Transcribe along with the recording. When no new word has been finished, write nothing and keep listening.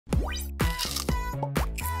Hey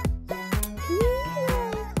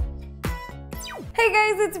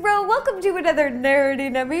guys, it's Ro. Welcome to another Nerdy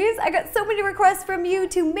Nummies. I got so many requests from you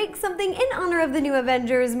to make something in honor of the new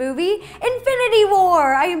Avengers movie, Infinity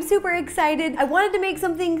War. I am super excited. I wanted to make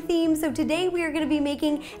something themed, so today we are going to be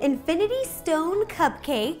making Infinity Stone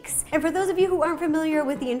Cupcakes. And for those of you who aren't familiar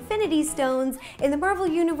with the Infinity Stones, in the Marvel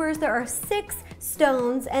Universe there are 6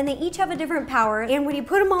 stones and they each have a different power. And when you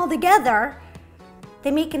put them all together, they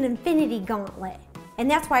make an Infinity Gauntlet. And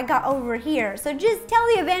that's why I got over here. So just tell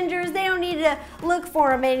the Avengers they don't need to look for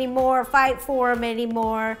them anymore, fight for them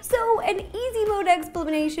anymore. So an easy mode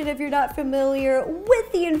explanation if you're not familiar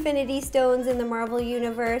with the Infinity Stones in the Marvel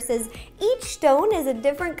Universe is each stone is a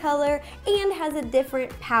different color and has a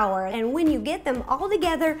different power. And when you get them all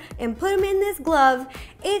together and put them in this glove,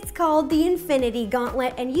 it's called the Infinity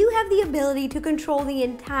Gauntlet, and you have the ability to control the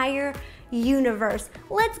entire universe.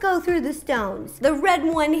 Let's go through the stones. The red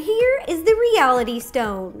one here is the Reality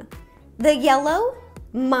Stone. The yellow,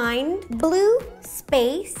 Mind. Blue,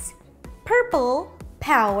 Space. Purple,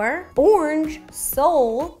 Power. Orange,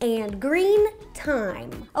 Soul. And green,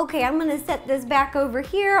 Time. Okay, I'm gonna set this back over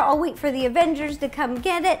here. I'll wait for the Avengers to come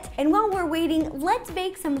get it. And while we're waiting, let's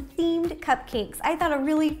make some themed cupcakes. I thought a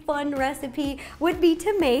really fun recipe would be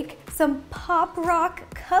to make some pop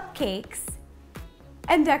rock cupcakes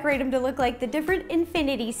and decorate them to look like the different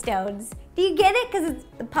Infinity Stones. Do you get it? Because it's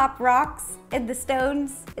the pop rocks and the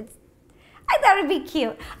stones. I thought it'd be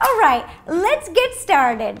cute. All right, let's get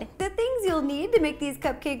started. The things you'll need to make these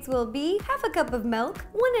cupcakes will be half a cup of milk,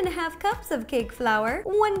 1½ cups of cake flour,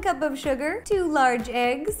 1 cup of sugar, 2 large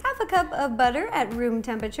eggs, half a cup of butter at room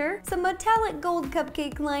temperature, some metallic gold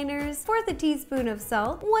cupcake liners, 1/4 teaspoon of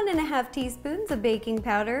salt, 1½ teaspoons of baking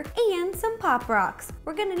powder, and some pop rocks.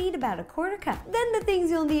 We're gonna need about 1/4 cup. Then the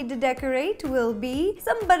things you'll need to decorate will be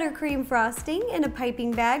some buttercream frosting in a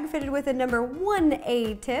piping bag fitted with a number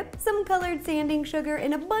 1A tip, some colored sanding sugar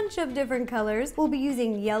in a bunch of different colors. We'll be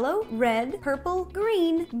using yellow, red, purple,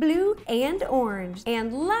 green, blue, and orange.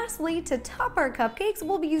 And lastly, to top our cupcakes,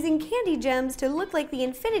 we'll be using candy gems to look like the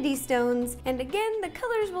Infinity Stones. And again, the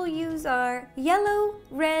colors we'll use are yellow,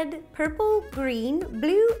 red, purple, green,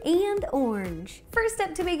 blue, and orange. First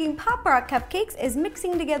step to making pop rock cupcakes is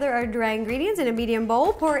mixing together our dry ingredients in a medium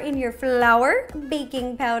bowl. Pour in your flour,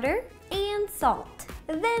 baking powder, and salt.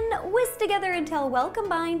 Then whisk together until well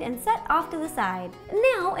combined and set off to the side.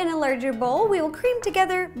 Now in a larger bowl, we will cream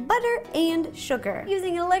together butter and sugar.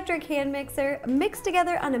 Using an electric hand mixer, mix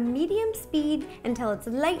together on a medium speed until it's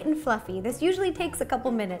light and fluffy. This usually takes a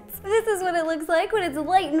couple minutes. This is what it looks like when it's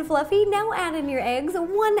light and fluffy. Now add in your eggs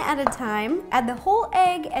one at a time. Add the whole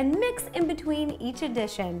egg and mix in between each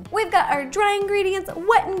addition. We've got our dry ingredients,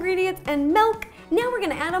 wet ingredients, and milk. Now we're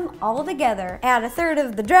gonna add them all together. Add 1/3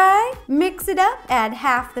 of the dry, mix it up, add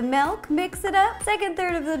half the milk, mix it up,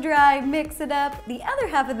 2/3 of the dry, mix it up, the other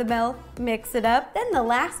half of the milk, mix it up, then the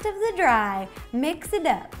last of the dry, mix it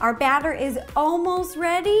up. Our batter is almost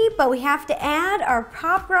ready, but we have to add our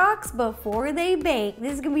pop rocks before they bake.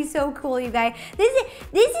 This is gonna be so cool, you guys. This is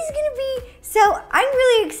gonna be I'm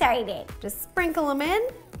really excited. Just sprinkle them in,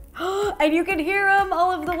 and you can hear them,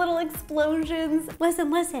 all of the little explosions.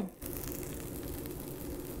 Listen, listen.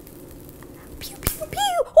 Pew, pew,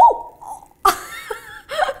 pew. Oh!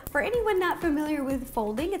 For anyone not familiar with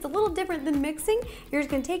folding, it's a little different than mixing. You're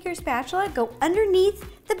just gonna take your spatula, go underneath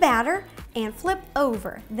the batter, and flip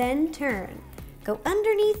over, then turn. Go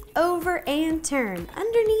underneath, over, and turn.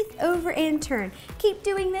 Underneath, over, and turn. Keep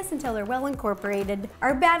doing this until they're well incorporated.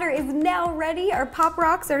 Our batter is now ready. Our pop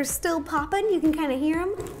rocks are still popping. You can kind of hear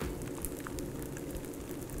them.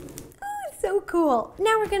 So cool.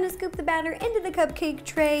 Now we're gonna scoop the batter into the cupcake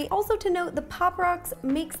tray. Also to note, the pop rocks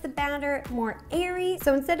makes the batter more airy.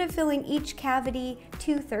 So instead of filling each cavity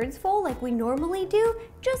 2/3 full like we normally do,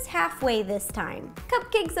 just halfway this time.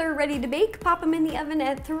 Cupcakes are ready to bake. Pop them in the oven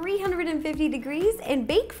at 350 degrees and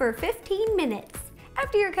bake for 15 minutes.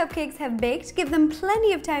 After your cupcakes have baked, give them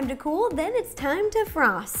plenty of time to cool, then it's time to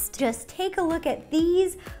frost. Just take a look at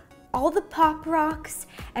these. All the pop rocks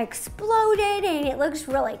exploded and it looks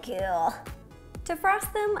really cool. To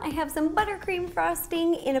frost them, I have some buttercream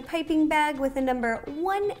frosting in a piping bag with a number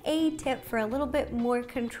 1A tip for a little bit more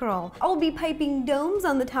control. I'll be piping domes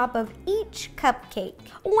on the top of each cupcake.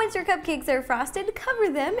 Once your cupcakes are frosted, cover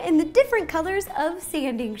them in the different colors of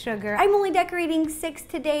sanding sugar. I'm only decorating 6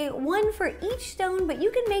 today, 1 for each stone, but you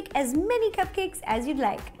can make as many cupcakes as you'd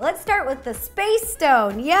like. Let's start with the Space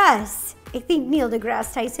Stone, yes! I think Neil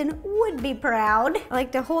deGrasse Tyson would be proud. I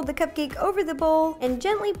like to hold the cupcake over the bowl and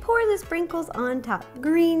gently pour the sprinkles on top.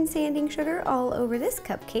 Green sanding sugar all over this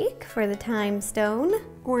cupcake for the Time Stone.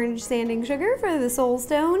 Orange sanding sugar for the Soul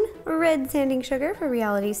Stone. red sanding sugar for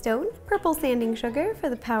Reality Stone, purple sanding sugar for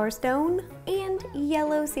the Power Stone, and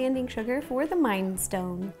yellow sanding sugar for the Mind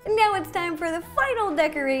Stone. Now it's time for the final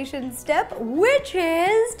decoration step, which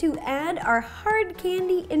is to add our hard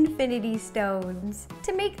candy Infinity Stones.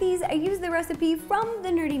 To make these, I use the recipe from the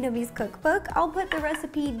Nerdy Nummies cookbook. I'll put the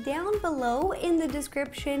recipe down below in the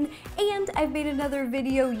description, and I've made another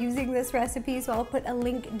video using this recipe, so I'll put a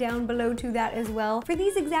link down below to that as well. For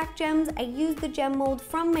these exact gems, I used the gem mold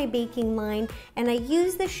from my baking line, and I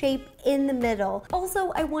used the shape in the middle.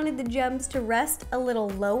 Also, I wanted the gems to rest a little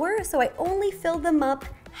lower, so I only filled them up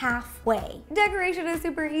halfway. Decoration is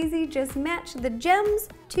super easy, just match the gems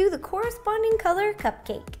to the corresponding color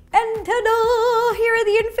cupcake. And ta-da! Here are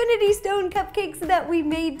the Infinity Stone Cupcakes that we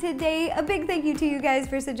made today. A big thank you to you guys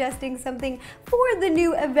for suggesting something for the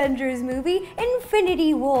new Avengers movie,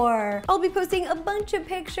 Infinity War. I'll be posting a bunch of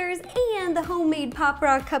pictures and the homemade Pop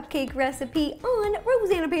Rock cupcake recipe on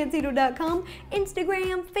RosannaPansino.com,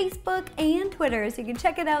 Instagram, Facebook, and Twitter, so you can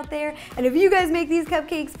check it out there. And if you guys make these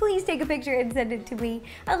cupcakes, please take a picture and send it to me.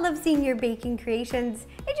 I love seeing your baking creations.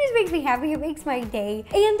 It just makes me happy, it makes my day.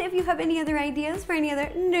 And if you have any other ideas for any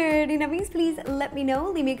other nerdy nummies, please let me know.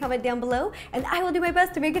 Leave me a comment down below, and I will do my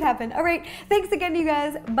best to make it happen. All right, thanks again, you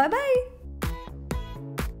guys. Bye-bye.